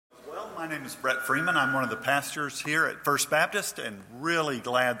my name is Brett Freeman. I'm one of the pastors here at First Baptist, and really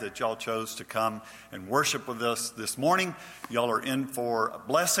glad that y'all chose to come and worship with us this morning. Y'all are in for a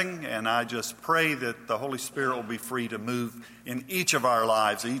blessing, and I just pray that the Holy Spirit will be free to move in each of our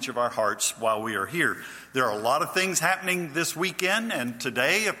lives, each of our hearts while we are here. There are a lot of things happening this weekend, and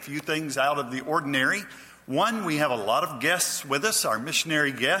today a few things out of the ordinary. One, we have a lot of guests with us, our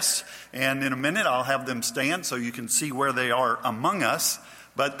missionary guests, and in a minute I'll have them stand so you can see where they are among us.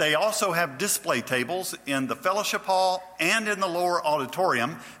 But they also have display tables in the fellowship hall and in the lower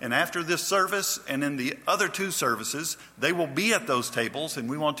auditorium. And after this service and in the other two services, they will be at those tables. And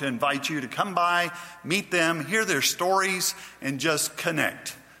we want to invite you to come by, meet them, hear their stories, and just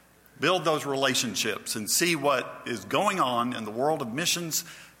connect. Build those relationships and see what is going on in the world of missions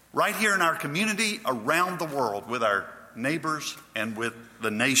right here in our community, around the world, with our neighbors and with the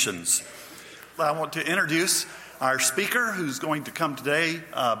nations. I want to introduce our speaker who's going to come today.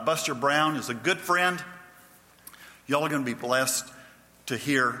 Buster Brown is a good friend. Y'all are going to be blessed to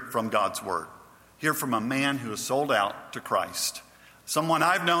hear from God's Word. Hear from a man who is sold out to Christ. Someone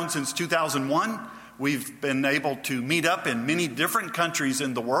I've known since 2001. We've been able to meet up in many different countries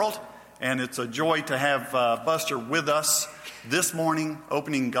in the world. And it's a joy to have Buster with us this morning,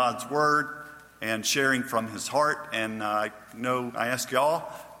 opening God's Word and sharing from his heart. And I ask y'all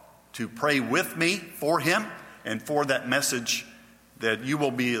to pray with me for him and for that message, that you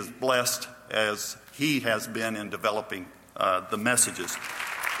will be as blessed as he has been in developing the messages.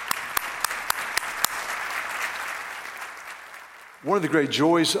 One of the great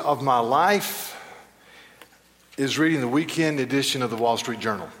joys of my life is reading the weekend edition of the Wall Street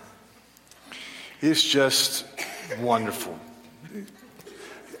Journal. It's just wonderful.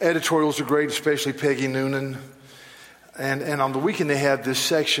 Editorials are great, especially Peggy Noonan. And on the weekend, they have this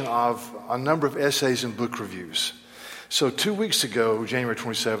section of a number of essays and book reviews. So 2 weeks ago, January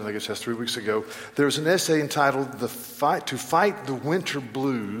 27th, I guess that's 3 weeks ago, there was an essay entitled "To Fight the Winter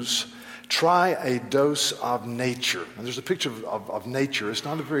Blues, Try a Dose of Nature." And there's a picture of nature. It's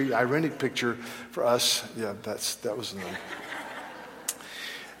not a very ironic picture for us. Yeah, that was the name.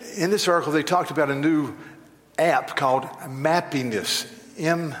 In this article, they talked about a new app called Mappiness.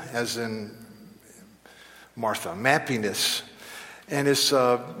 M as in Martha, Mappiness. And it's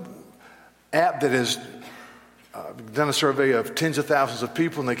an app that has done a survey of tens of thousands of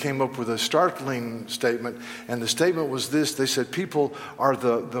people, and they came up with a startling statement. And the statement was this: they said people are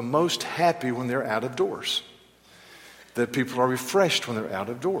the most happy when they're out of doors. That people are refreshed when they're out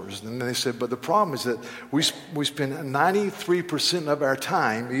of doors. And then they said, but the problem is that we spend 93% of our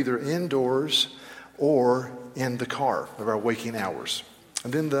time either indoors or in the car of our waking hours.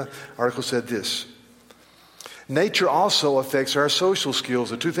 And then the article said this: nature also affects our social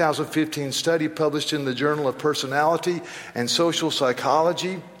skills. A 2015 study published in the Journal of Personality and Social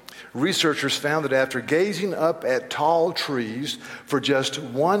Psychology, researchers found that after gazing up at tall trees for just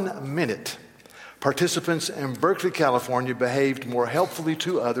 1 minute, participants in Berkeley, California behaved more helpfully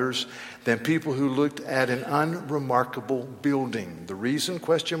to others than people who looked at an unremarkable building. The reason? ?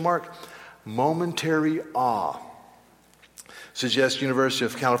 Momentary awe. Suggests University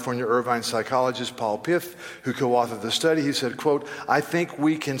of California Irvine psychologist Paul Piff, who co-authored the study. He said, quote, "I think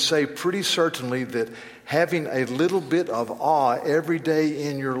we can say pretty certainly that having a little bit of awe every day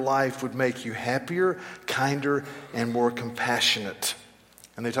in your life would make you happier, kinder, and more compassionate."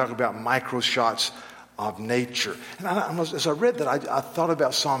 And they talk about micro shots of nature. And as I read that, I thought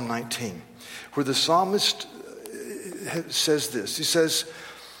about Psalm 19, where the psalmist says this. He says,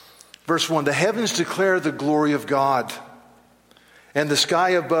 verse 1, "The heavens declare the glory of God, and the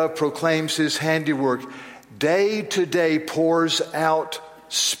sky above proclaims his handiwork. Day to day pours out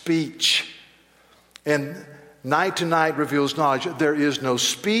speech, and night to night reveals knowledge. There is no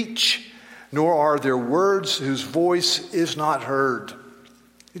speech, nor are there words whose voice is not heard."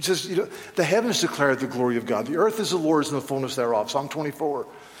 It says, the heavens declare the glory of God. The earth is the Lord's and the fullness thereof. Psalm 24.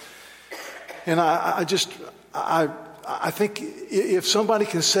 And I think if somebody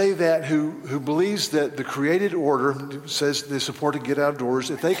can say that who believes that the created order says they support to get outdoors,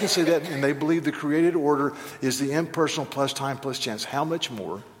 if they can say that and they believe the created order is the impersonal plus time plus chance, how much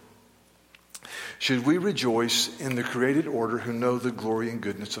more should we rejoice in the created order who know the glory and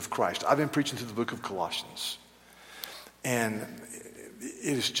goodness of Christ? I've been preaching through the book of Colossians, and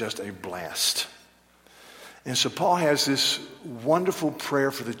it is just a blast. And so Paul has this wonderful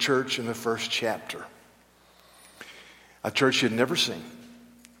prayer for the church in the first chapter. A church he had never seen,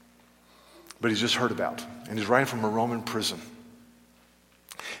 but he's just heard about. And he's writing from a Roman prison.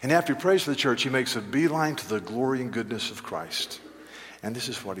 And after he prays for the church, he makes a beeline to the glory and goodness of Christ. And this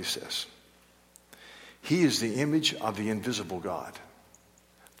is what he says: He is the image of the invisible God,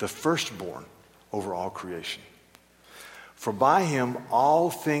 the firstborn over all creation. For by him all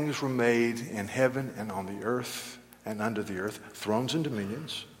things were made in heaven and on the earth and under the earth, thrones and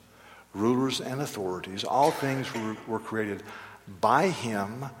dominions, rulers and authorities. All things were created by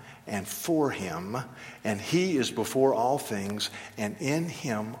him and for him, and he is before all things, and in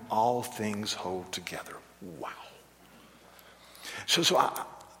him all things hold together. Wow. So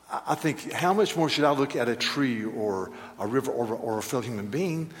I think, how much more should I look at a tree or a river or a fellow human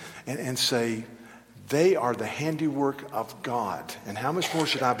being and say, they are the handiwork of God? And how much more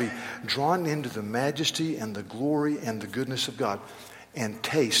should I be drawn into the majesty and the glory and the goodness of God and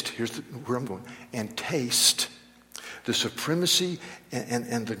taste, where I'm going, and taste the supremacy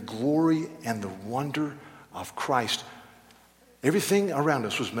and the glory and the wonder of Christ. Everything around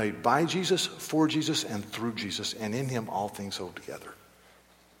us was made by Jesus, for Jesus, and through Jesus, and in him all things hold together.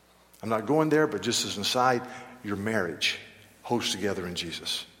 I'm not going there, but just as an aside, your marriage holds together in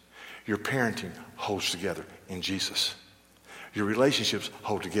Jesus. Your parenting holds together in Jesus. Your relationships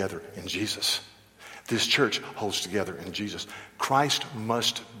hold together in Jesus. This church holds together in Jesus. Christ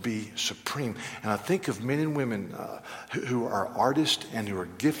must be supreme. And I think of men and women who are artists and who are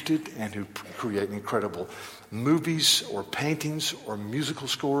gifted and who create incredible movies or paintings or musical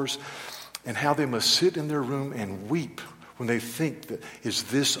scores, and how they must sit in their room and weep when they think that, is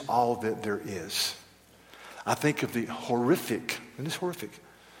this all that there is? I think of the horrific, and it's horrific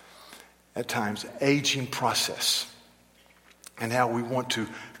at times, aging process, and how we want to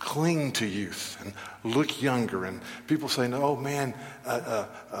cling to youth and look younger. And people say, "Oh man,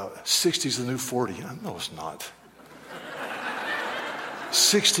 60 is the new 40." No, it's not.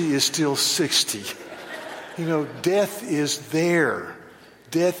 60 is still 60. You know, death is there.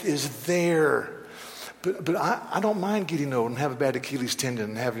 Death is there. But I don't mind getting old and having a bad Achilles tendon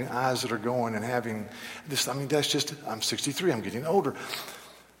and having eyes that are going and having this. I mean, that's just, I'm 63, I'm getting older.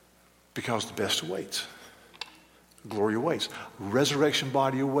 Because the best awaits. Glory awaits. Resurrection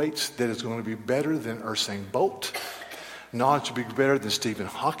body awaits that is going to be better than Usain Bolt. Knowledge will be better than Stephen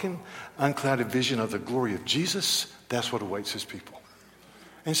Hawking. Unclouded vision of the glory of Jesus. That's what awaits his people.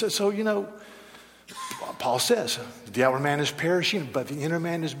 And so you know, Paul says, the outward man is perishing, but the inner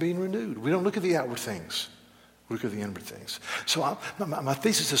man is being renewed. We don't look at the outward things. We look at the inward things. So my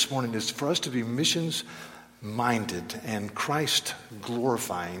thesis this morning is for us to be missions-minded and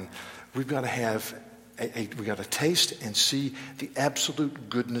Christ-glorifying. We've got to have we've got to taste and see the absolute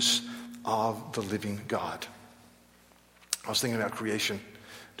goodness of the living God. I was thinking about creation.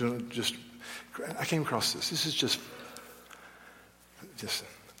 I came across this. This is just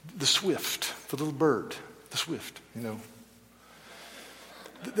the swift, the little bird, the swift, you know.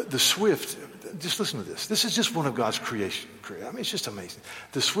 The swift, just listen to this. This is just one of God's creation. I mean, it's just amazing.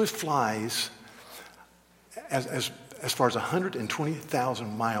 The swift flies as far as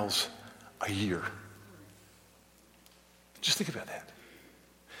 120,000 miles a year. Just think about that.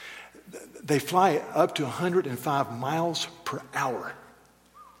 They fly up to 105 miles per hour,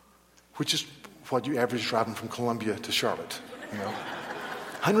 which is what you average driving from Columbia to Charlotte, you know.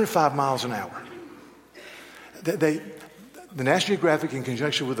 105 miles an hour. The National Geographic, in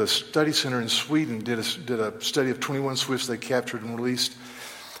conjunction with a study center in Sweden, did a study of 21 swifts they captured and released.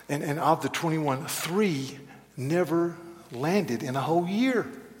 And of the 21, 3 never landed in a whole year.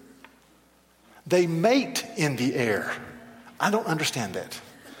 They mate in the air. I don't understand that.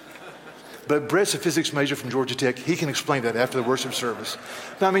 But Brett's a physics major from Georgia Tech. He can explain that after the worship service.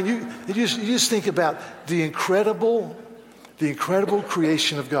 But I mean, you just think about the incredible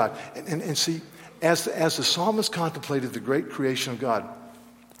creation of God. And see, as the psalmist contemplated the great creation of God,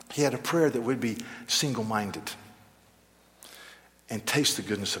 he had a prayer that would be single-minded and taste the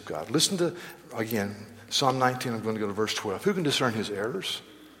goodness of God. Listen to, again, Psalm 19, I'm going to go to verse 12. Who can discern his errors?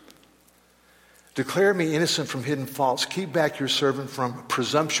 Declare me innocent from hidden faults. Keep back your servant from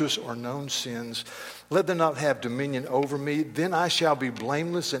presumptuous or known sins. Let them not have dominion over me. Then I shall be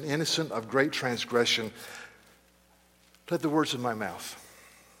blameless and innocent of great transgression. Let the words of my mouth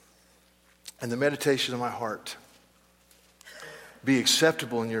and the meditation of my heart be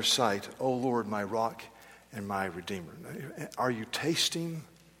acceptable in your sight, O Lord, my rock and my redeemer. Are you tasting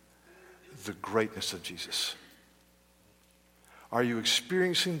the greatness of Jesus? Are you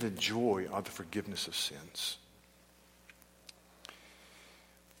experiencing the joy of the forgiveness of sins?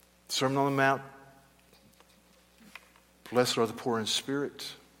 Sermon on the Mount, blessed are the poor in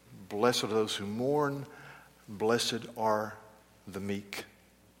spirit, blessed are those who mourn, blessed are the meek.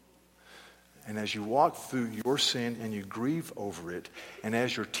 And as you walk through your sin and you grieve over it, and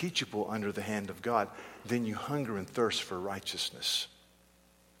as you're teachable under the hand of God, then you hunger and thirst for righteousness.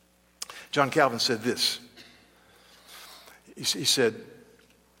 John Calvin said this. He said,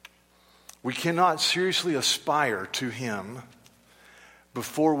 We cannot seriously aspire to Him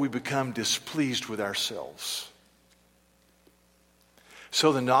before we become displeased with ourselves.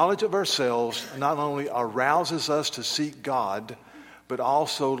 So the knowledge of ourselves not only arouses us to seek God, but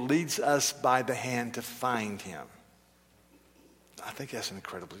also leads us by the hand to find Him. I think that's an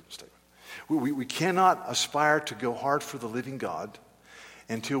incredible statement. We cannot aspire to go hard for the living God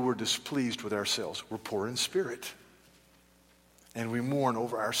until we're displeased with ourselves. We're poor in spirit. And we mourn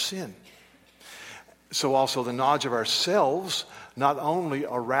over our sin. So also the knowledge of ourselves not only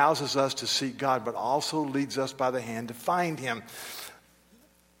arouses us to seek God, but also leads us by the hand to find Him.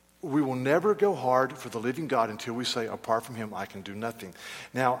 We will never go hard for the living God until we say, apart from Him, I can do nothing.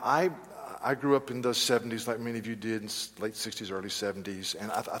 Now, I grew up in the 70s like many of you did, in late 60s, early 70s.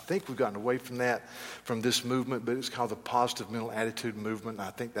 And I think we've gotten away from that, from this movement, but it's called the positive mental attitude movement. And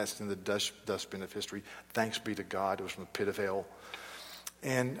I think that's in the dustbin of history. Thanks be to God. It was from the pit of hell.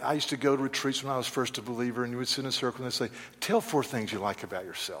 And I used to go to retreats when I was first a believer, and you would sit in a circle and they'd say, tell 4 things you like about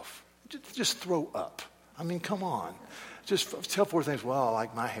yourself. Just throw up. I mean, come on. Just tell 4 things. Well, I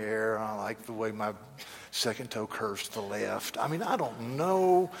like my hair. I like the way my second toe curves to the left. I mean, I don't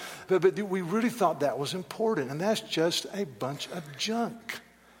know. But we really thought that was important, and that's just a bunch of junk.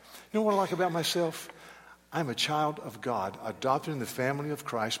 You know what I like about myself? I'm a child of God, adopted in the family of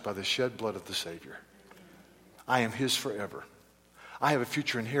Christ by the shed blood of the Savior. I am His forever. I have a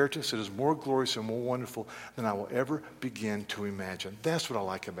future inheritance that is more glorious and more wonderful than I will ever begin to imagine. That's what I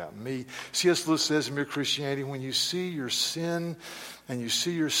like about me. C.S. Lewis says in Mere Christianity, when you see your sin and you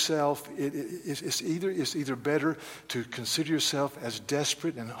see yourself, it's either better to consider yourself as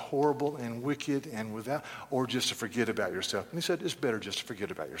desperate and horrible and wicked and without, or just to forget about yourself. And he said, it's better just to forget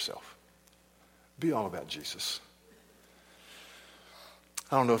about yourself. Be all about Jesus.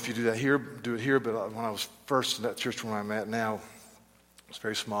 I don't know if you do it here, but when I was first in that church where I'm at now, it was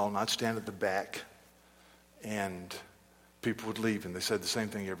very small, and I'd stand at the back, and people would leave, and they said the same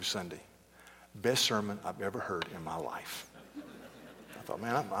thing every Sunday. Best sermon I've ever heard in my life. I thought,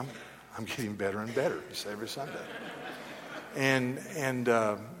 man, I'm getting better and better every Sunday. And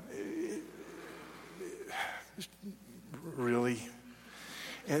really,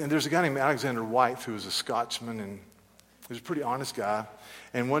 and there's a guy named Alexander White who was a Scotsman, and he was a pretty honest guy.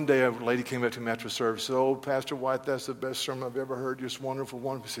 And one day a lady came up to him after service and said, oh, Pastor White, that's the best sermon I've ever heard. You're just wonderful,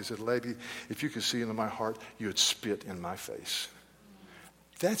 wonderful. He said, lady, if you could see into my heart, you would spit in my face.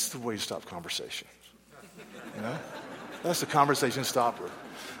 That's the way to stop conversation. You know? That's the conversation stopper.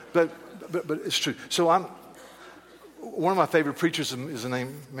 But it's true. So one of my favorite preachers is a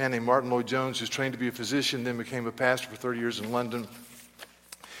man named Martin Lloyd-Jones, who's trained to be a physician, then became a pastor for 30 years in London.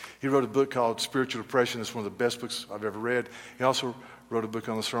 He wrote a book called Spiritual Depression. It's one of the best books I've ever read. He also wrote a book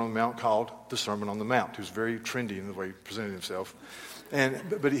on the Sermon on the Mount called The Sermon on the Mount. He was very trendy in the way he presented himself.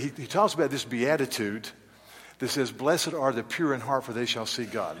 But he talks about this beatitude that says, blessed are the pure in heart, for they shall see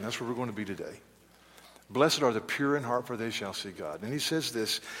God. And that's where we're going to be today. Blessed are the pure in heart, for they shall see God. And he says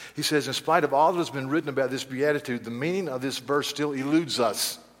this. He says, in spite of all that has been written about this beatitude, the meaning of this verse still eludes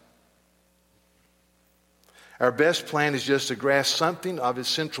us. Our best plan is just to grasp something of its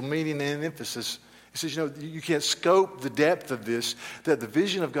central meaning and emphasis. He says, you can't scope the depth of this, that the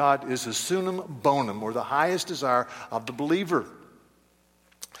vision of God is the sunum bonum, or the highest desire of the believer.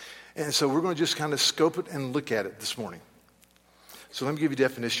 And so we're going to just kind of scope it and look at it this morning. So let me give you a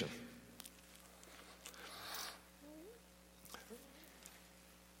definition.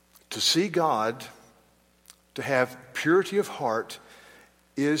 To see God, to have purity of heart,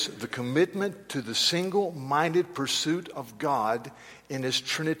 is the commitment to the single-minded pursuit of God in His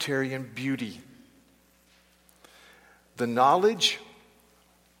Trinitarian beauty. The knowledge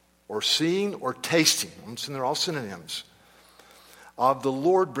or seeing or tasting, they're all synonyms, of the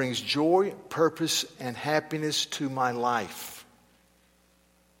Lord brings joy, purpose, and happiness to my life.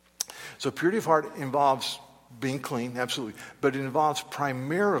 So purity of heart involves being clean, absolutely, but it involves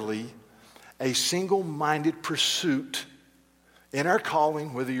primarily a single-minded pursuit in our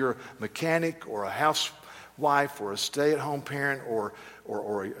calling, whether you're a mechanic or a housewife or a stay-at-home parent or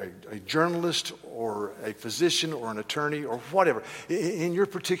a journalist or a physician or an attorney or whatever. In your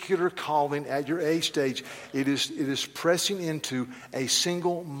particular calling at your age stage, it is pressing into a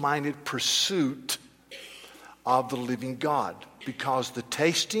single-minded pursuit of the living God, because the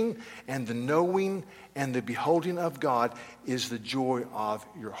tasting and the knowing and the beholding of God is the joy of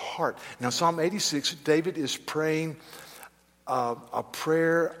your heart. Now, Psalm 86, David is praying a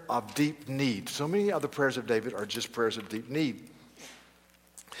prayer of deep need. So many other prayers of David are just prayers of deep need.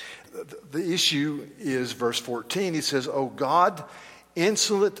 The issue is verse 14. He says, O God,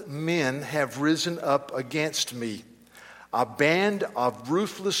 insolent men have risen up against me. A band of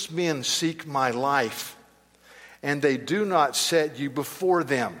ruthless men seek my life, and they do not set you before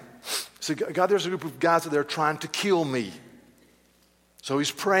them. So God, there's a group of guys that they're trying to kill me. So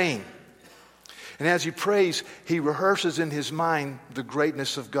he's praying. And as he prays, he rehearses in his mind the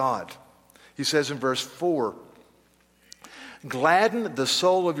greatness of God. He says in verse 4, gladden the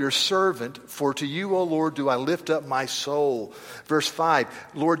soul of your servant, for to you, O Lord, do I lift up my soul. Verse 5,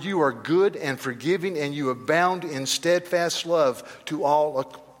 Lord, you are good and forgiving, and you abound in steadfast love to all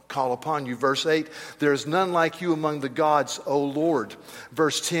call upon you. Verse 8, there is none like you among the gods, O Lord.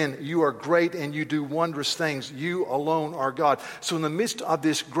 Verse 10, you are great and you do wondrous things. You alone are God. So in the midst of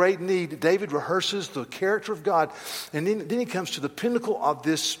this great need, David rehearses the character of God, and then he comes to the pinnacle of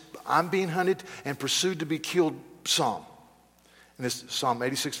this I'm being hunted and pursued to be killed psalm. And this Psalm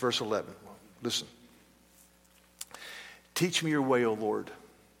 86, verse 11. Listen. Teach me your way, O Lord,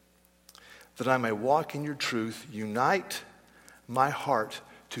 that I may walk in your truth. Unite my heart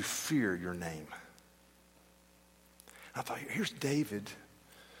to fear your name. I thought, here's David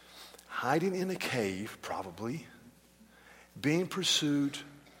hiding in a cave, probably, being pursued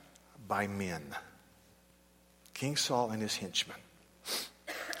by men. King Saul and his henchmen.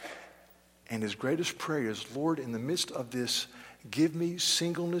 And his greatest prayer is, Lord, in the midst of this, give me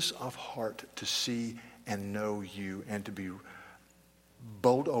singleness of heart to see and know you and to be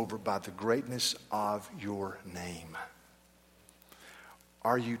bowled over by the greatness of your name.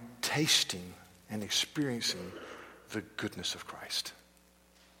 Are you tasting and experiencing the goodness of Christ?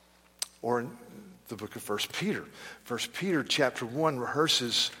 Or in the book of 1 Peter. 1 Peter chapter 1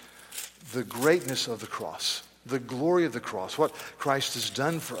 rehearses the greatness of the cross, the glory of the cross, what Christ has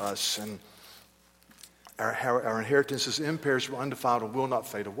done for us, and how our inheritance is imperishable, undefiled, and will not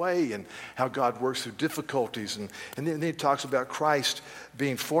fade away, and how God works through difficulties. And then he talks about Christ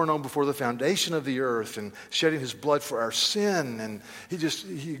being foreknown before the foundation of the earth and shedding his blood for our sin. And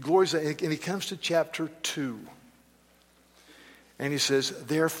he glories that. And he comes to chapter 2. And he says,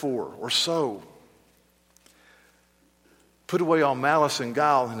 therefore, or so, put away all malice and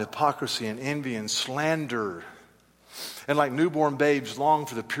guile and hypocrisy and envy and slander. And like newborn babes, long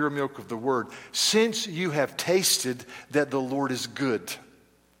for the pure milk of the word, since you have tasted that the Lord is good.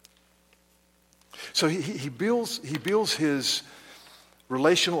 So he builds his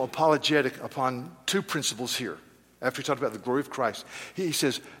relational apologetic upon two principles here. After he talked about the glory of Christ, he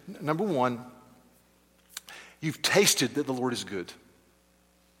says, number one, you've tasted that the Lord is good.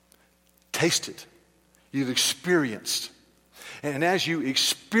 Tasted. You've experienced. And as you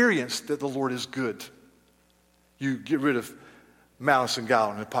experience that the Lord is good, you get rid of malice and guile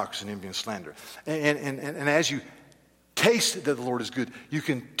and hypocrisy and envy and slander. And as you taste that the Lord is good, you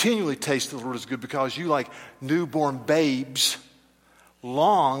continually taste that the Lord is good because you, like newborn babes,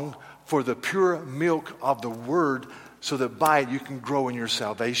 long for the pure milk of the word so that by it you can grow in your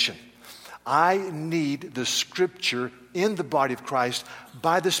salvation. I need the scripture in the body of Christ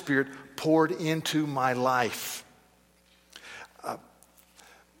by the Spirit poured into my life.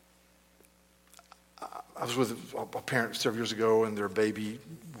 I was with a parent several years ago, and their baby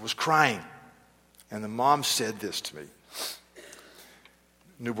was crying. And the mom said this to me.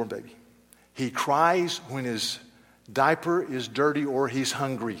 Newborn baby. He cries when his diaper is dirty or he's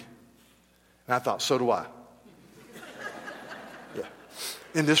hungry. And I thought, so do I. Yeah.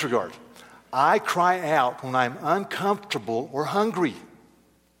 In this regard, I cry out when I'm uncomfortable or hungry.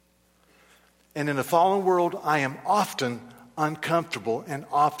 And in the fallen world, I am often uncomfortable and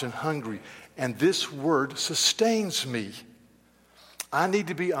often hungry. And this word sustains me. I need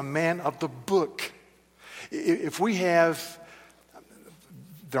to be a man of the book. If we have,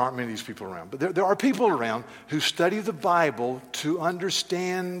 there aren't many of these people around, but there are people around who study the Bible to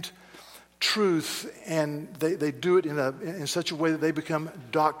understand truth, and they do it in such a way that they become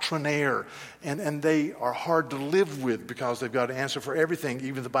doctrinaire, and they are hard to live with because they've got an answer for everything.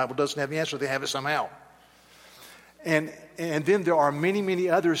 Even if the Bible doesn't have the answer, they have it somehow. And then there are many, many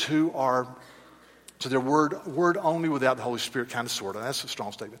others who are, so they're word only without the Holy Spirit, kind of, sort of. That's a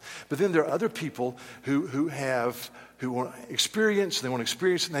strong statement. But then there are other people who want to experience,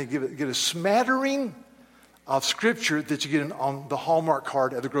 and they get a smattering of Scripture that you get on the Hallmark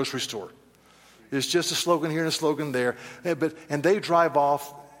card at the grocery store. It's just a slogan here and a slogan there. And they drive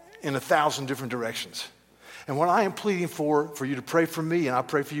off in 1,000 different directions. And what I am pleading for you to pray for me, and I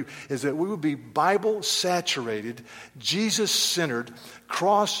pray for you, is that we would be Bible-saturated, Jesus-centered,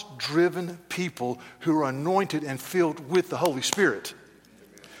 cross-driven people who are anointed and filled with the Holy Spirit.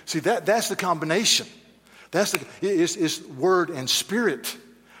 See, that's the combination. It's Word and Spirit.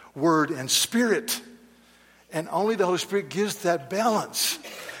 Word and Spirit. And only the Holy Spirit gives that balance.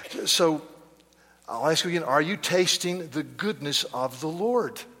 So I'll ask you again, are you tasting the goodness of the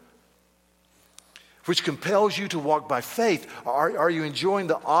Lord, which compels you to walk by faith? Are you enjoying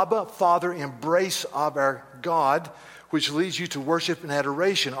the Abba, Father embrace of our God, which leads you to worship and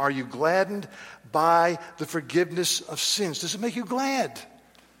adoration? Are you gladdened by the forgiveness of sins? Does it make you glad?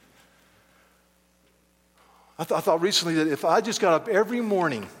 I thought recently that if I just got up every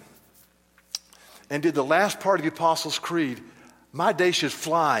morning and did the last part of the Apostles' Creed, my day should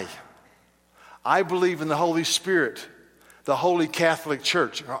fly. I believe in the Holy Spirit, the Holy Catholic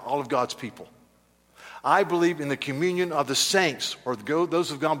Church, all of God's people. I believe in the communion of the saints, or those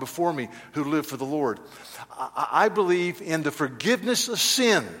who have gone before me who live for the Lord. I believe in the forgiveness of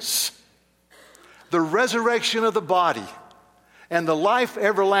sins, the resurrection of the body, and the life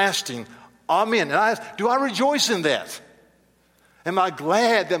everlasting. Amen. And do I rejoice in that? Am I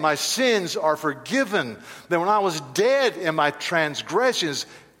glad that my sins are forgiven? That when I was dead in my transgressions,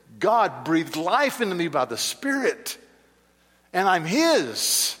 God breathed life into me by the Spirit, and I'm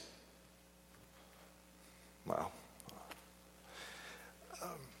His. Wow.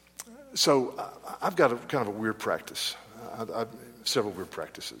 So I've got kind of a weird practice. Several weird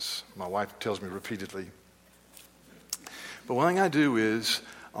practices. My wife tells me repeatedly. But one thing I do is,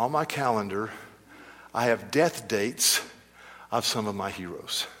 on my calendar, I have death dates of some of my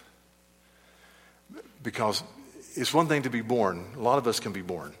heroes. Because it's one thing to be born. A lot of us can be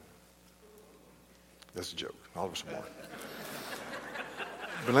born. That's a joke. All of us are born.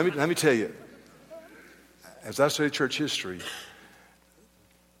 But let me tell you, as I study church history,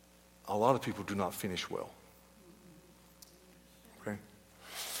 a lot of people do not finish well. Okay?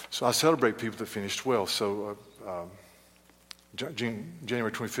 So I celebrate people that finished well. So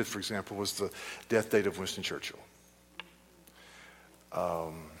January 25th, for example, was the death date of Winston Churchill.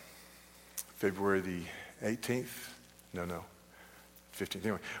 February the 18th, 15th,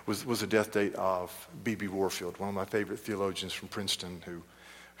 anyway, was the death date of B.B. Warfield, one of my favorite theologians from Princeton, who was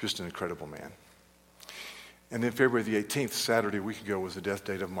just an incredible man. And then February the 18th, Saturday, a week ago, was the death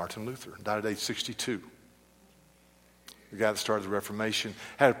date of Martin Luther, died at age 62. The guy that started the Reformation.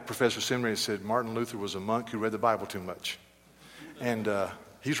 Had a professor of seminary that said Martin Luther was a monk who read the Bible too much. And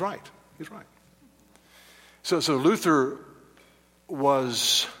he's right. He's right. So Luther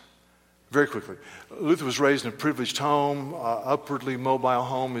was, very quickly, Luther was raised in a privileged home, upwardly mobile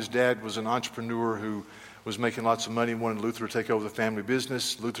home. His dad was an entrepreneur who was making lots of money, wanted Luther to take over the family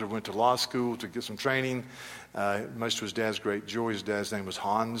business. Luther went to law school to get some training, much to his dad's great joy. His dad's name was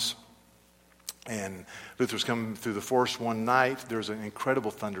Hans. And Luther was coming through the forest one night. There was an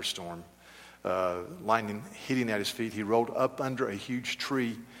incredible thunderstorm, lightning hitting at his feet. He rolled up under a huge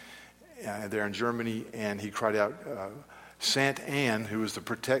tree there in Germany, and he cried out, Saint Anne, who was the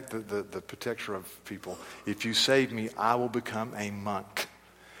protector of people, if you save me, I will become a monk.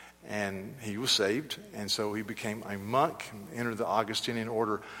 And he was saved, and so he became a monk and entered the Augustinian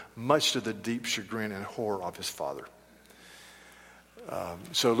order, much to the deep chagrin and horror of his father.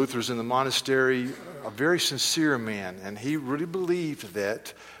 So Luther's in the monastery, a very sincere man, and he really believed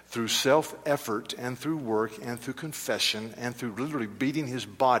that through self-effort and through work and through confession and through literally beating his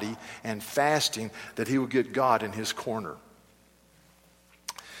body and fasting, that he would get God in his corner.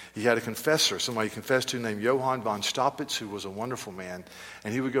 He had a confessor, somebody he confessed to, named Johann von Staupitz, who was a wonderful man.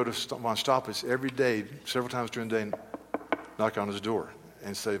 And he would go to von Staupitz every day, several times during the day, and knock on his door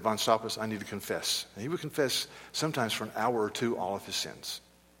and say, von Staupitz, I need to confess. And he would confess sometimes for an hour or two all of his sins.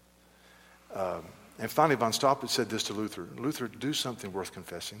 And finally, von Staupitz said this to Luther, Luther, do something worth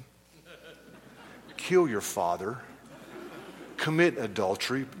confessing. Kill your father. Commit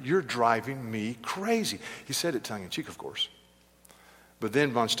adultery. You're driving me crazy. He said it tongue-in-cheek, of course. But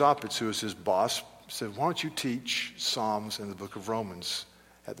then von Staupitz, who was his boss, said, why don't you teach Psalms and the book of Romans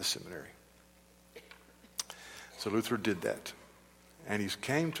at the seminary? So Luther did that. And he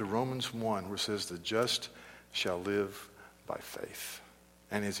came to Romans 1, where it says, the just shall live by faith.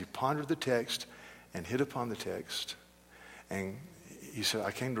 And as he pondered the text and hit upon the text, and he said,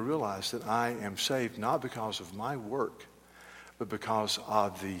 I came to realize that I am saved not because of my work, but because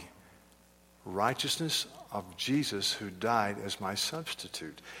of the righteousness of Jesus, who died as my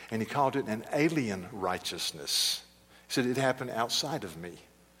substitute. And he called it an alien righteousness. He said it happened outside of me,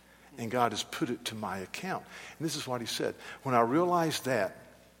 and God has put it to my account. And this is what he said. When I realized that,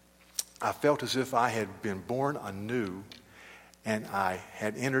 I felt as if I had been born anew, and I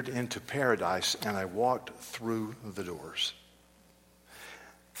had entered into paradise, and I walked through the doors.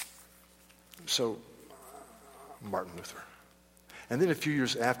 So, Martin Luther. And then a few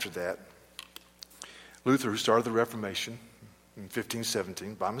years after that, Luther, who started the Reformation in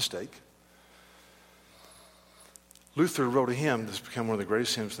 1517 by mistake, Luther wrote a hymn that's become one of the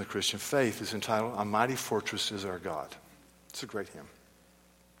greatest hymns in the Christian faith. It's entitled, "A Mighty Fortress is Our God." It's a great hymn.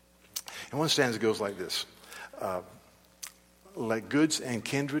 And one stanza goes like this. Let goods and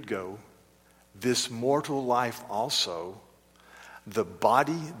kindred go, this mortal life also, the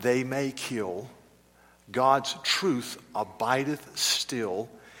body they may kill, God's truth abideth still,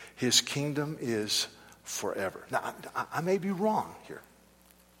 his kingdom is forever. Now, I may be wrong here.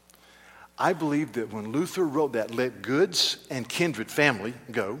 I believe that when Luther wrote that, let goods and kindred, family,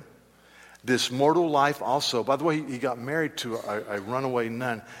 go, this mortal life also. By the way, he got married to a runaway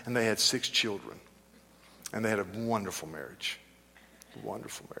nun, and they had 6 children. And they had a wonderful marriage.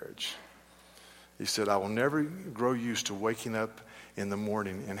 Wonderful marriage. He said, I will never grow used to waking up in the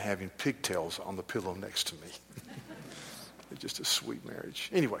morning and having pigtails on the pillow next to me. It's just a sweet marriage.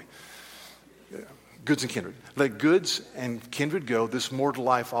 Anyway, goods and kindred. Let goods and kindred go, this mortal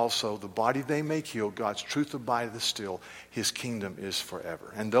life also. The body they may kill, God's truth abideth still. His kingdom is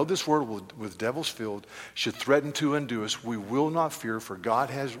forever. And though this world with devils filled should threaten to undo us, we will not fear, for God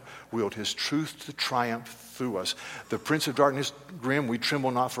has willed his truth to triumph through us. The prince of darkness grim, we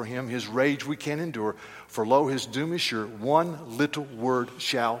tremble not for him. His rage we can endure. For lo, his doom is sure. One little word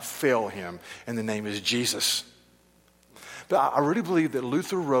shall fail him, and the name is Jesus. But I really believe that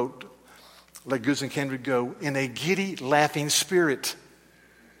Luther wrote, let goods and kindred go, in a giddy, laughing spirit.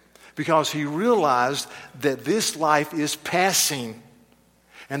 Because he realized that this life is passing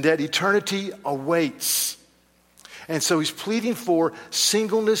and that eternity awaits. And so he's pleading for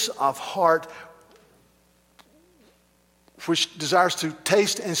singleness of heart, which desires to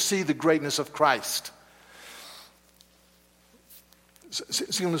taste and see the greatness of Christ.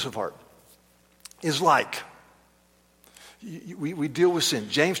 Singleness of heart is like, we deal with sin.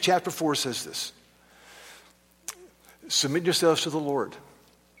 James chapter 4 says this. Submit yourselves to the Lord.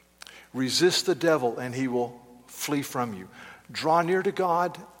 Resist the devil and he will flee from you. Draw near to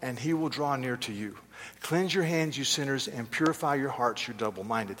God and he will draw near to you. Cleanse your hands, you sinners, and purify your hearts, you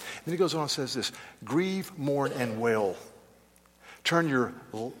double-minded. Then he goes on and says this. Grieve, mourn, and wail. Turn your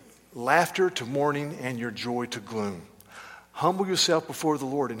laughter to mourning and your joy to gloom. Humble yourself before the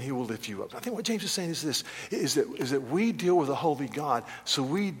Lord and he will lift you up. I think what James is saying is this, is that we deal with a holy God, so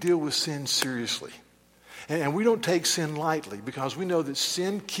we deal with sin seriously. And we don't take sin lightly because we know that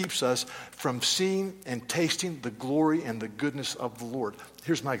sin keeps us from seeing and tasting the glory and the goodness of the Lord.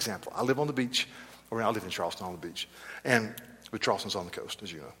 Here's my example. I live on the beach, or I live in Charleston on the beach. But Charleston's on the coast,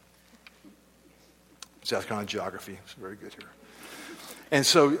 as you know. South Carolina geography is very good here. And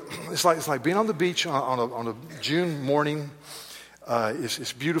so it's like being on the beach on a June morning.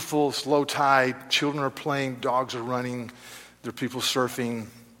 It's beautiful. It's low tide. Children are playing. Dogs are running. There are people surfing.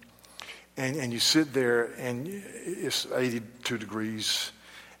 And you sit there, and it's 82 degrees,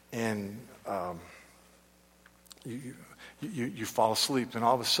 and you fall asleep. And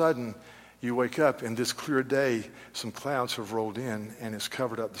all of a sudden, you wake up, and this clear day, some clouds have rolled in, and it's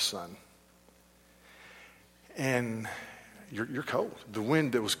covered up the sun. And you're cold. The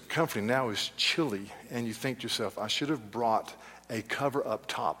wind that was comforting now is chilly, and you think to yourself, I should have brought a cover up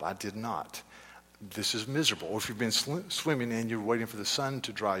top. I did not. This is miserable. Or if you've been swimming and you're waiting for the sun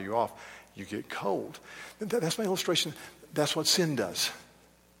to dry you off, you get cold. That's my illustration. That's what sin does.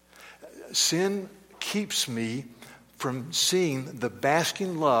 Sin keeps me from seeing the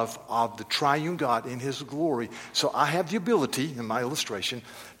basking love of the triune God in his glory. So I have the ability, in my illustration,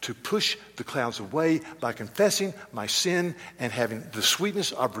 to push the clouds away by confessing my sin and having the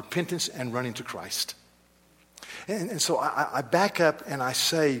sweetness of repentance and running to Christ. And so I back up and I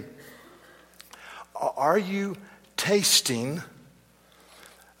say, are you tasting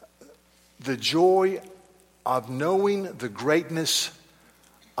the joy of knowing the greatness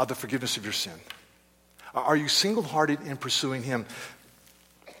of the forgiveness of your sin? Are you single-hearted in pursuing him?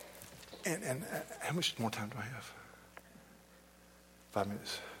 And how much more time do I have? 5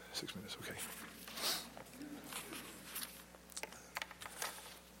 minutes? 6 minutes? Okay.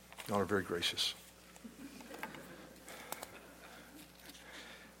 Y'all are very gracious.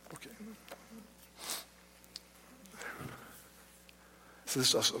 Okay.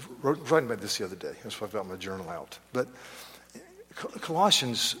 So I was writing about this the other day. That's why I've got my journal out. But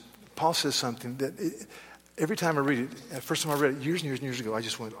Colossians, Paul says something that every time I read it, the first time I read it years and years and years ago, I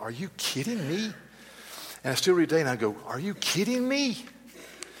just went, are you kidding me? And I still read it today and I go, are you kidding me?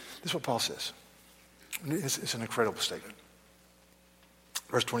 This is what Paul says. It's an incredible statement.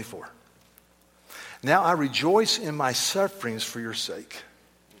 Verse 24. Now I rejoice in my sufferings for your sake.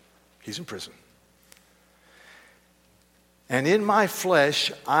 He's in prison. And in my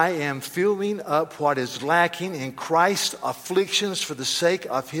flesh, I am filling up what is lacking in Christ's afflictions for the sake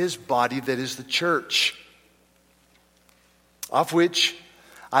of his body, that is the church. of which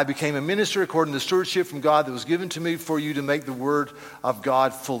I became a minister according to the stewardship from God that was given to me for you to make the word of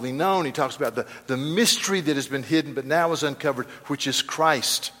God fully known. He talks about the mystery that has been hidden but now is uncovered, which is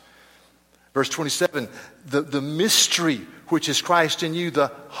Christ. Verse 27, the mystery which is Christ in you,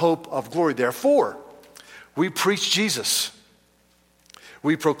 the hope of glory. Therefore, we preach Jesus.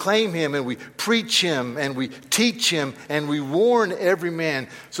 We proclaim him and we preach him and we teach him and we warn every man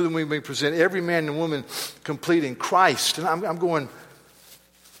so that we may present every man and woman complete in Christ. And I'm going,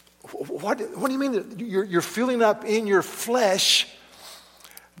 what do you mean that you're filling up in your flesh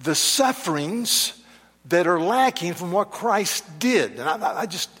the sufferings that are lacking from what Christ did?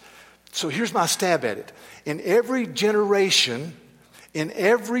 And so here's my stab at it. In every generation, in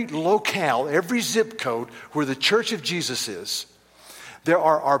every locale, every zip code where the Church of Jesus is, there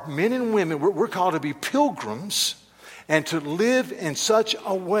are men and women, we're called to be pilgrims and to live in such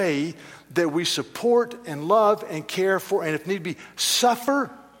a way that we support and love and care for, and if need be,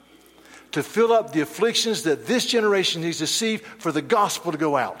 suffer to fill up the afflictions that this generation needs to see for the gospel to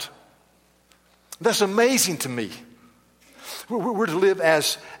go out. That's amazing to me. We're to live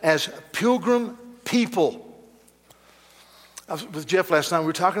as pilgrim people. I was with Jeff last night. We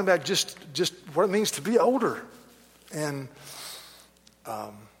were talking about just what it means to be older, and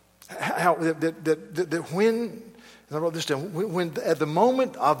how that when, and I wrote this down, when at the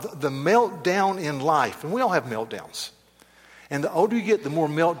moment of the meltdown in life, and we all have meltdowns, and the older you get, the more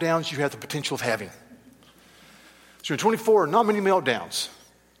meltdowns you have the potential of having. So in 24, not many meltdowns.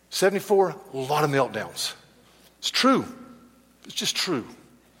 74, a lot of meltdowns. It's true. It's just true.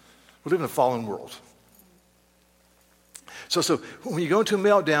 We live in a fallen world. So when you go into a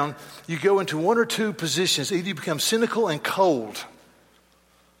meltdown, you go into one or two positions. Either you become cynical and cold.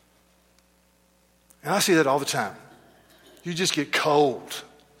 And I see that all the time. You just get cold,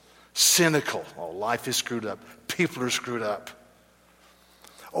 cynical. Oh, life is screwed up. People are screwed up.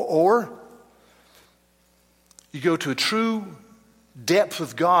 Or you go to a true depth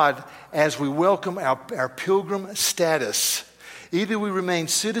with God as we welcome our pilgrim status. Either we remain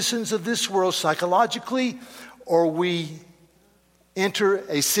citizens of this world psychologically, or we enter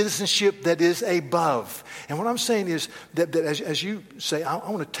a citizenship that is above. And what I'm saying is that as you say, I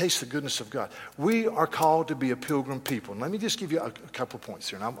want to taste the goodness of God, we are called to be a pilgrim people. And let me just give you a couple of points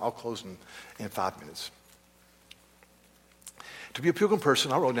here, and I'll close in 5 minutes. To be a pilgrim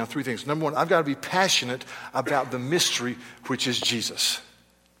person, I wrote down 3 things. Number one, I've got to be passionate about the mystery, which is Jesus.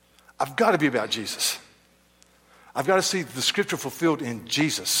 I've got to be about Jesus. I've got to see the scripture fulfilled in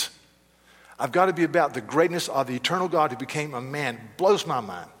Jesus. I've got to be about the greatness of the eternal God who became a man. Blows my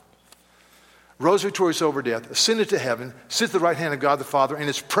mind. Rose victorious over death, ascended to heaven, sits at the right hand of God the Father, and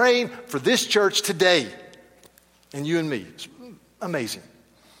is praying for this church today. And you and me. It's amazing.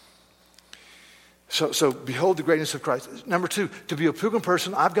 So behold the greatness of Christ. Number 2, to be a pilgrim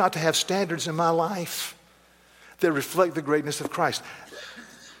person, I've got to have standards in my life that reflect the greatness of Christ.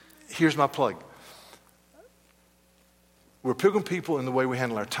 Here's my plug. We're pilgrim people in the way we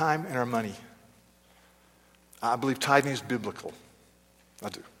handle our time and our money. I believe tithing is biblical. I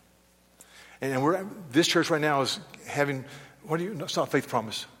do. And this church right now is having, it's not faith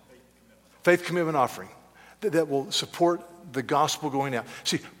promise. Faith commitment offering that will support the gospel going out.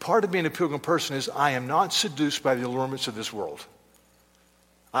 See, part of being a pilgrim person is I am not seduced by the allurements of this world.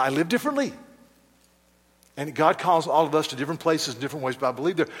 I live differently. And God calls all of us to different places in different ways, but I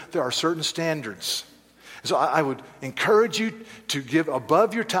believe there are certain standards. So I would encourage you to give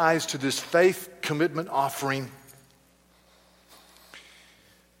above your tithes to this faith commitment offering.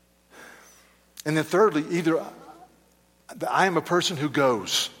 And then thirdly, either I am a person who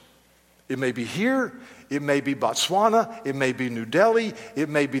goes. It may be here, it may be Botswana, it may be New Delhi, it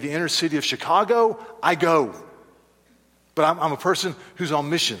may be the inner city of Chicago. I go. But I'm a person who's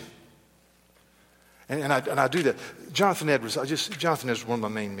on mission. And I do that. Jonathan Edwards is one of my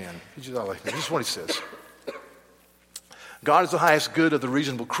main men. This is what he says. God is the highest good of the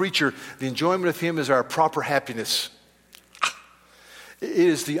reasonable creature. The enjoyment of him is our proper happiness. It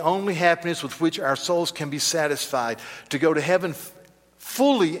is the only happiness with which our souls can be satisfied. To go to heaven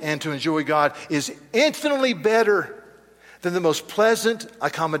fully and to enjoy God is infinitely better than the most pleasant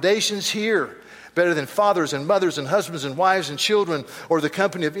accommodations here. Better than fathers and mothers and husbands and wives and children or the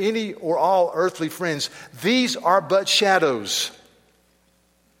company of any or all earthly friends. These are but shadows.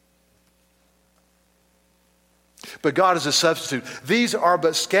 But God is a substitute. These are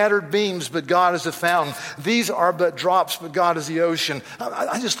but scattered beams, but God is a fountain. These are but drops, but God is the ocean.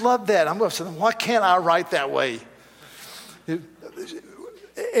 I just love that. I'm going to say, why can't I write that way?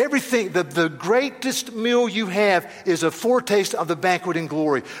 Everything, the greatest meal you have is a foretaste of the banquet in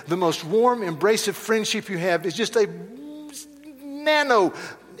glory. The most warm, embracive friendship you have is just a nano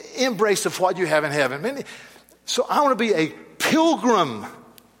embrace of what you have in heaven. So I want to be a pilgrim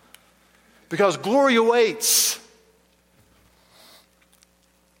because glory awaits.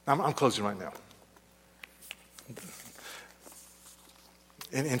 I'm closing right now.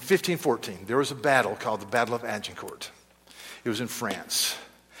 In 1514, there was a battle called the Battle of Agincourt. It was in France.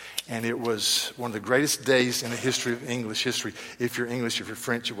 And it was one of the greatest days in the history of English history. If you're English, if you're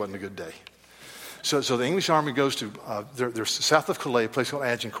French, it wasn't a good day. So the English army goes to, they're south of Calais, a place called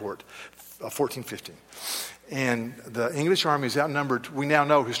Agincourt, 1415. And the English army is outnumbered, we now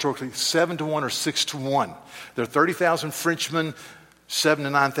know historically, 7-1 or 6-1. There are 30,000 Frenchmen, 7,000 to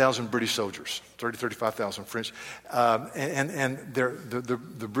 9,000 British soldiers, 30,000 to 35,000 French. And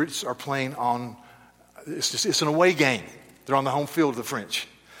the Brits are playing on, it's an away game. They're on the home field of the French.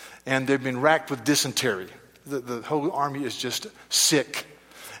 And they've been racked with dysentery. The whole army is just sick.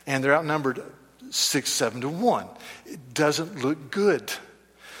 And they're outnumbered 6-7-1. It doesn't look good.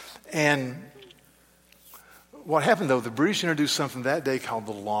 And what happened, though, the British introduced something that day called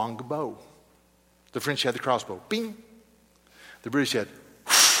the long bow. The French had the crossbow. Bing! The British had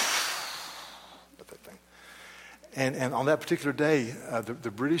that thing. And on that particular day,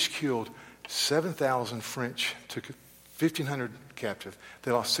 the British killed 7,000 French, took 1,500 captive.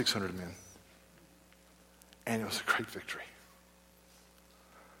 They lost 600 men. And it was a great victory.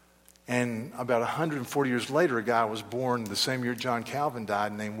 And about 140 years later, a guy was born the same year John Calvin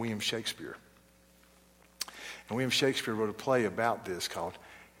died named William Shakespeare. And William Shakespeare wrote a play about this called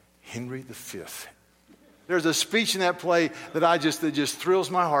Henry V. There's a speech in that play that just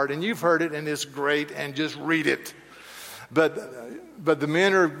thrills my heart. And you've heard it, and it's great, and just read it. But the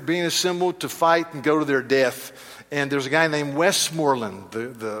men are being assembled to fight and go to their death. And there's a guy named Westmoreland,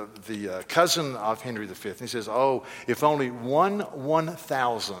 the cousin of Henry V. And he says, oh, if only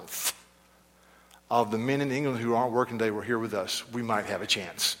 1/1000th of the men in England who aren't working today were here with us, we might have a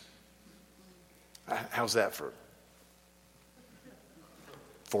chance. How's that for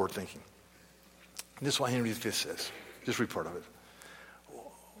forward thinking? And this is what Henry V says. Just read part of it.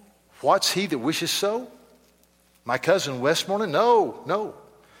 What's he that wishes so? My cousin Westmoreland? No.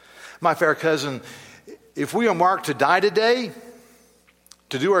 My fair cousin, if we are marked to die today,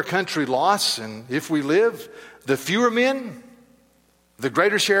 to do our country loss, and if we live, the fewer men, the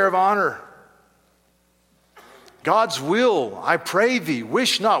greater share of honor. God's will, I pray thee,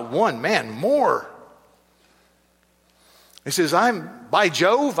 wish not one man more. He says, by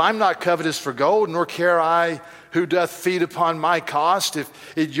Jove, I'm not covetous for gold, nor care I who doth feed upon my cost. If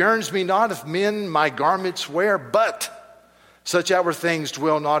it yearns me not if men my garments wear, but such outward things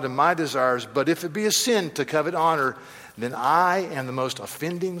dwell not in my desires. But if it be a sin to covet honor, then I am the most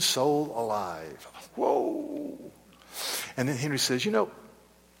offending soul alive. Whoa. And then Henry says,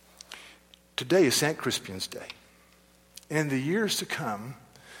 today is St. Crispin's Day. In the years to come,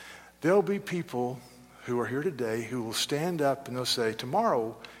 there'll be people who are here today who will stand up and they'll say,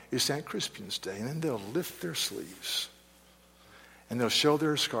 tomorrow is St. Crispin's Day. And then they'll lift their sleeves and they'll show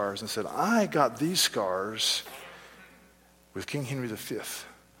their scars and say, I got these scars with King Henry V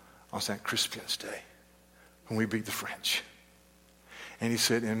on St. Crispin's Day when we beat the French. And he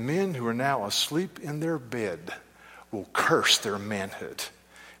said, and men who are now asleep in their bed will curse their manhood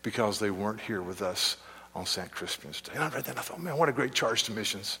because they weren't here with us on St. Crispin's Day. And I read that and I thought, man, what a great charge to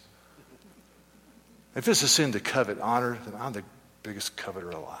missions. If it's a sin to covet honor, then I'm the biggest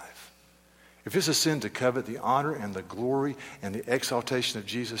coveter alive. If it's a sin to covet the honor and the glory and the exaltation of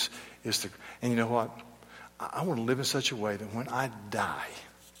Jesus, and you know what? I want to live in such a way that when I die,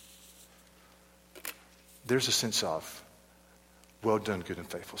 there's a sense of, well done, good and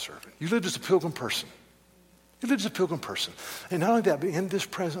faithful servant. You lived as a pilgrim person. You live as a pilgrim person. And not only that, but in this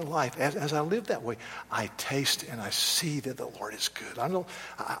present life, as I live that way, I taste and I see that the Lord is good.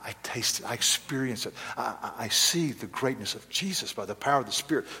 I taste it. I experience it. I see the greatness of Jesus by the power of the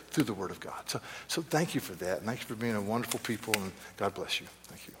Spirit through the Word of God. So thank you for that. And thank you for being a wonderful people. And God bless you.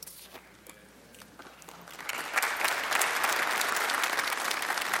 Thank you.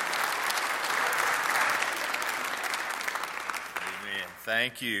 Amen.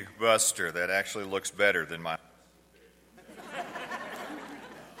 Thank you, Buster. That actually looks better than my...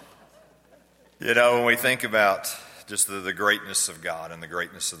 When we think about just the greatness of God and the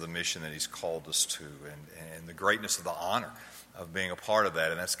greatness of the mission that He's called us to and the greatness of the honor of being a part of that.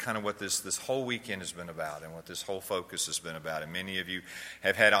 And that's kind of what this whole weekend has been about and what this whole focus has been about. And many of you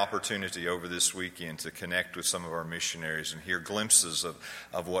have had opportunity over this weekend to connect with some of our missionaries and hear glimpses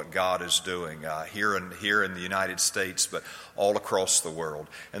of what God is doing here in the United States, but all across the world.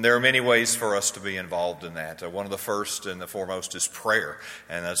 And there are many ways for us to be involved in that. One of the first and the foremost is prayer.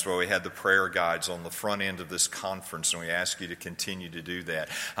 And that's why we had the prayer guides on the front end of this conference conference, and we ask you to continue to do that.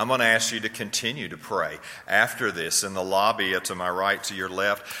 I'm going to ask you to continue to pray. After this, in the lobby to my right, to your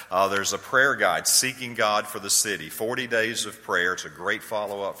left, there's a prayer guide, Seeking God for the City. 40 days of prayer. It's a great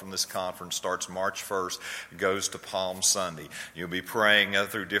follow-up from this conference. Starts March 1st, goes to Palm Sunday. You'll be praying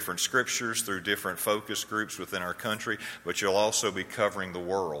through different scriptures, through different focus groups within our country, but you'll also be covering the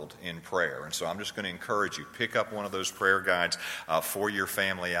world in prayer. And so I'm just going to encourage you, pick up one of those prayer guides for your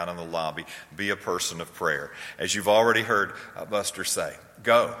family out in the lobby. Be a person of prayer. As you've already heard Buster say,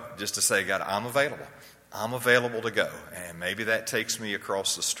 go. Just to say, God, I'm available. I'm available to go. And maybe that takes me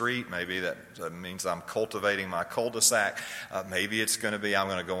across the street. Maybe that means I'm cultivating my cul-de-sac. Maybe it's going to be I'm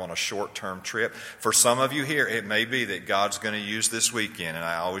going to go on a short-term trip. For some of you here, it may be that God's going to use this weekend. And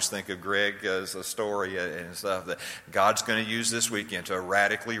I always think of Greg as a story and stuff that God's going to use this weekend to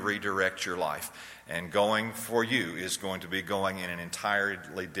radically redirect your life. And going for you is going to be going in an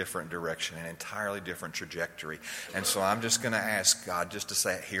entirely different direction, an entirely different trajectory. And so I'm just going to ask God just to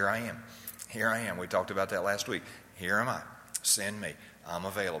say, here I am. Here I am. We talked about that last week. Here am I. Send me. I'm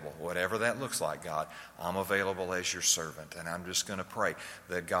available. Whatever that looks like, God, I'm available as your servant. And I'm just going to pray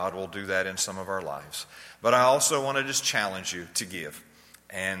that God will do that in some of our lives. But I also want to just challenge you to give.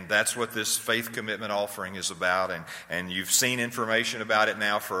 And that's what this faith commitment offering is about. And you've seen information about it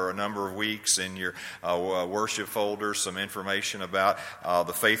now for a number of weeks in your worship folder, some information about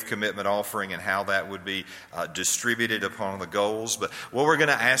the faith commitment offering and how that would be distributed upon the goals. But what we're going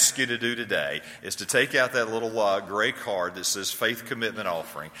to ask you to do today is to take out that little gray card that says faith commitment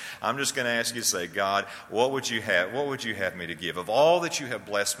offering. I'm just going to ask you to say, God, what would you have? What would you have me to give? Of all that you have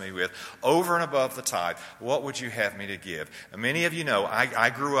blessed me with, over and above the tithe, what would you have me to give? And many of you know I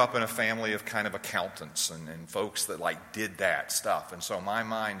grew up in a family of kind of accountants and folks that did that stuff. And so my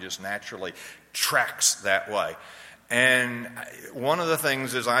mind just naturally tracks that way. And one of the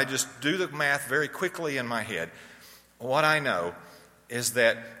things is I just do the math very quickly in my head. What I know is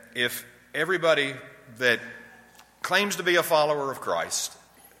that if everybody that claims to be a follower of Christ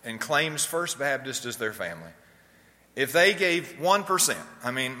and claims First Baptist as their family, if they gave 1%,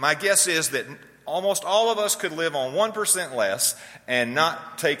 I mean, my guess is that almost all of us could live on 1% less and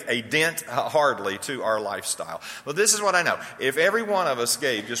not take a dent hardly to our lifestyle. But this is what I know. If every one of us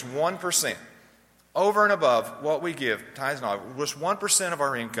gave just 1% over and above what we give, tithes and all, just 1% of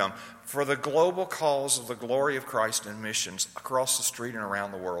our income for the global cause of the glory of Christ and missions across the street and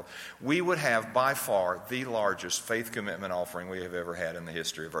around the world, we would have by far the largest faith commitment offering we have ever had in the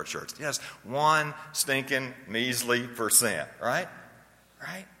history of our church. Yes, 1 stinking measly percent, right?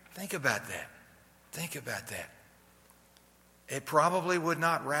 Right? Think about that. Think about that. It probably would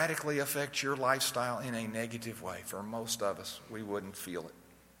not radically affect your lifestyle in a negative way. For most of us, we wouldn't feel it.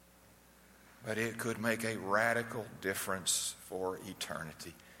 But it could make a radical difference for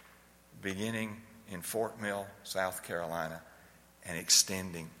eternity, beginning in Fort Mill, South Carolina, and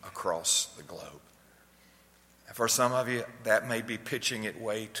extending across the globe. For some of you, that may be pitching it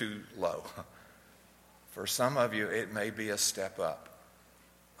way too low. For some of you, it may be a step up.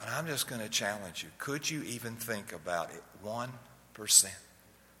 But I'm just going to challenge you. Could you even think about it? 1%.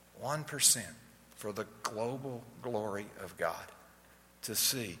 1% for the global glory of God, to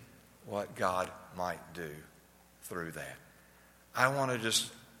see what God might do through that. I want to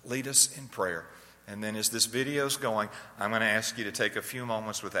just lead us in prayer. And then as this video's going, I'm going to ask you to take a few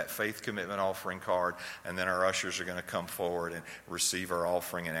moments with that faith commitment offering card, and then our ushers are going to come forward and receive our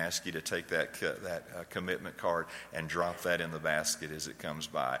offering and ask you to take that commitment card and drop that in the basket as it comes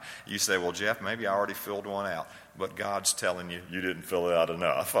by. You say, well, Jeff, maybe I already filled one out. But God's telling you, you didn't fill it out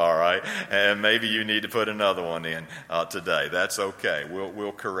enough, all right? And maybe you need to put another one in today. That's okay.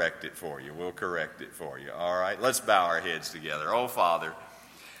 We'll correct it for you. We'll correct it for you, all right? Let's bow our heads together. Oh, Father,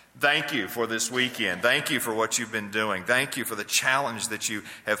 thank you for this weekend. Thank you for what you've been doing. Thank you for the challenge that you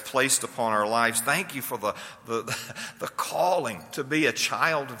have placed upon our lives. Thank you for the calling to be a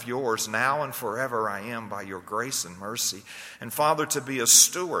child of yours now and forever I am by your grace and mercy. And Father, to be a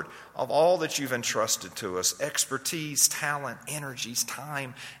steward of all that you've entrusted to us, expertise, talent, energies,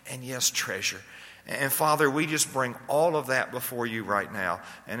 time, and yes, treasure. And Father, we just bring all of that before you right now.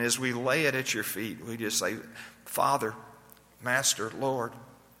 And as we lay it at your feet, we just say, Father, Master, Lord,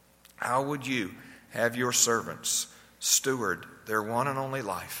 how would you have your servants steward their one and only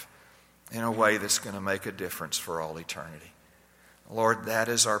life in a way that's going to make a difference for all eternity? Lord, that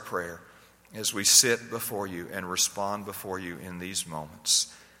is our prayer as we sit before you and respond before you in these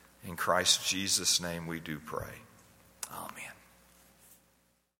moments. In Christ Jesus' name we do pray. Amen.